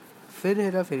Phir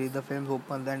Hera Phiri, the film's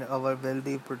opens and our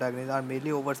wealthy protagonists are merely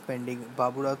overspending.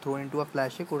 Babura thrown into a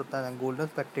flashy kurta and golden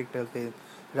spectacle film.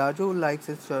 Raju likes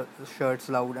his shirts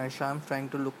loud and Sham's trying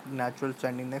to look natural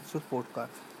standing next to sports car.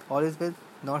 All is well,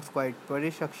 not quite.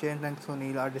 Parish, Akshay and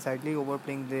Sunil are decidedly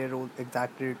overplaying their role,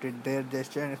 exaggerated their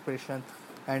gesture and expression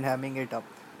and hamming it up.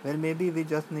 Well, maybe we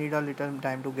just need a little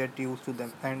time to get used to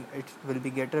them and it will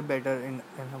be get better in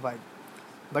a while.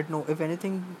 But no, if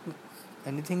anything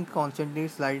constantly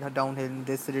slide downhill in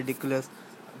this ridiculous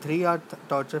 3 hour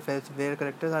torture fest where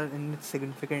characters are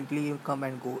insignificantly come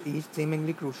and go, each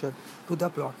seemingly crucial to the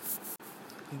plot.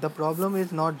 The problem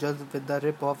is not just with the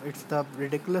rip-off, it's the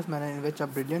ridiculous manner in which a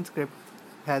brilliant script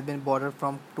has been borrowed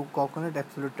from to coconut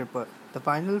absolute tripper. The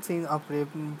final scene of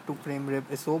frame to frame rip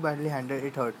is so badly handled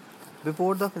it hurt.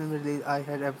 Before the film release, I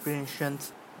had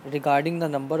apprehensions regarding the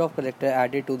number of characters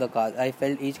added to the cast. I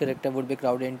felt each character would be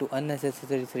crowded into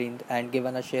unnecessary scenes and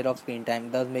given a share of screen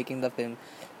time, thus making the film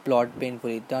plot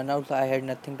painfully. Turned out I had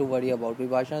nothing to worry about.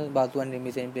 Vibhashan, Basu and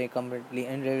Rimi Sen play completely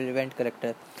irrelevant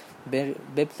characters.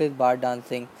 Bib plays bar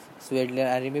dancing, Swedler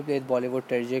and Rimi plays Bollywood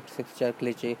tragic sixture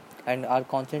cliché and are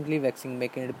constantly vexing,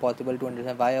 making it possible to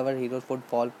understand why our heroes would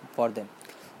fall for them.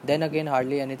 Then again,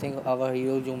 hardly anything our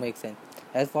heroes do make sense.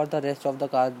 As for the rest of the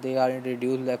cast, they are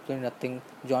reduced to absolutely nothing.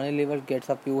 Johnny Lever gets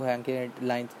a few hanky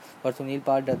lines, but Sunil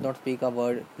Parr does not speak a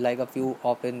word like a few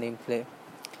of his nameplate.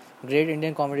 Great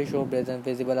Indian comedy show presence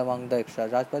visible among the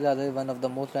extras. Rajpal Yadav is one of the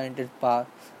most talented stars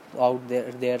out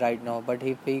there right now, but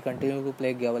if he continues to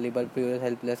play gullible, furious,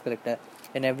 helpless character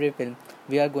in every film,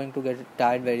 we are going to get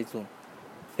tired very soon.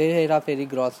 Phir Hera Phiri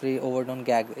grocery overdone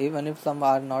gags, even if some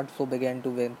are not so began to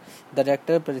win. The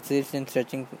director persists in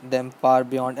stretching them far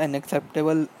beyond an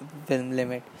acceptable film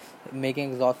limit,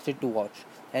 making exhausted to watch.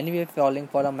 Anyway, falling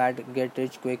for a mad get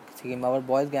rich quick scheme, our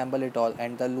boys gamble it all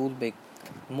and they lose big.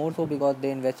 More so because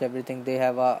they invest everything. They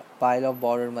have a pile of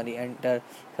borrowed money, enter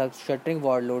shuttering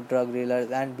warlord, drug dealers,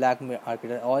 and black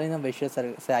marketers, all in a vicious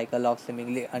cycle of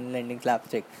seemingly unending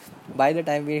slapstick. By the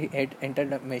time we hit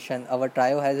intermission, our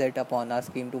trio has hit upon a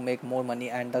scheme to make more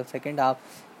money, and the second half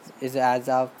is, as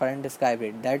our friend described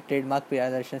it, that trademark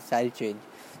Priyadarshan style change.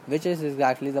 Which is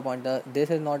exactly the point. This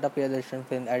is not a Priyadarshan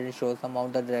film and it shows some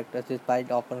of the directors,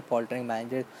 despite often faltering,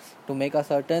 manages to make a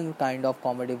certain kind of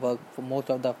comedy work for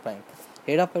most of the time.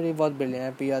 Hera Phiri was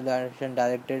brilliant. Priyadarshan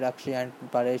directed Akshay and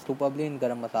Paresh superbly in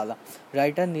Garam Masala.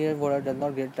 Writer Neeraj Vora does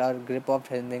not get our grip of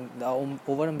filming the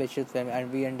over-ambitious film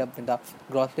and we end up with a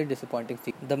grossly disappointing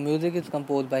sequel. The music is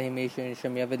composed by Himesh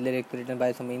Shamia with lyrics written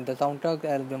by Samin. The soundtrack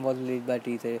album was released by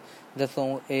Teaser. The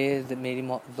song A is Meri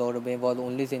Zorabe was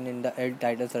only seen in the end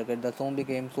title circuit. The song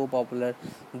became so popular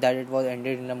that it was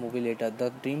ended in a movie later.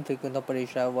 The dream sequence of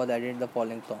Parisha was added in the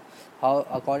following song. How,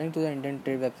 according to the Indian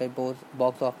trade website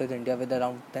Box Office India, with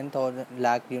around 10,000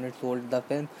 lakh units sold, the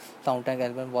film soundtrack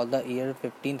album was the year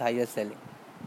 15th highest selling.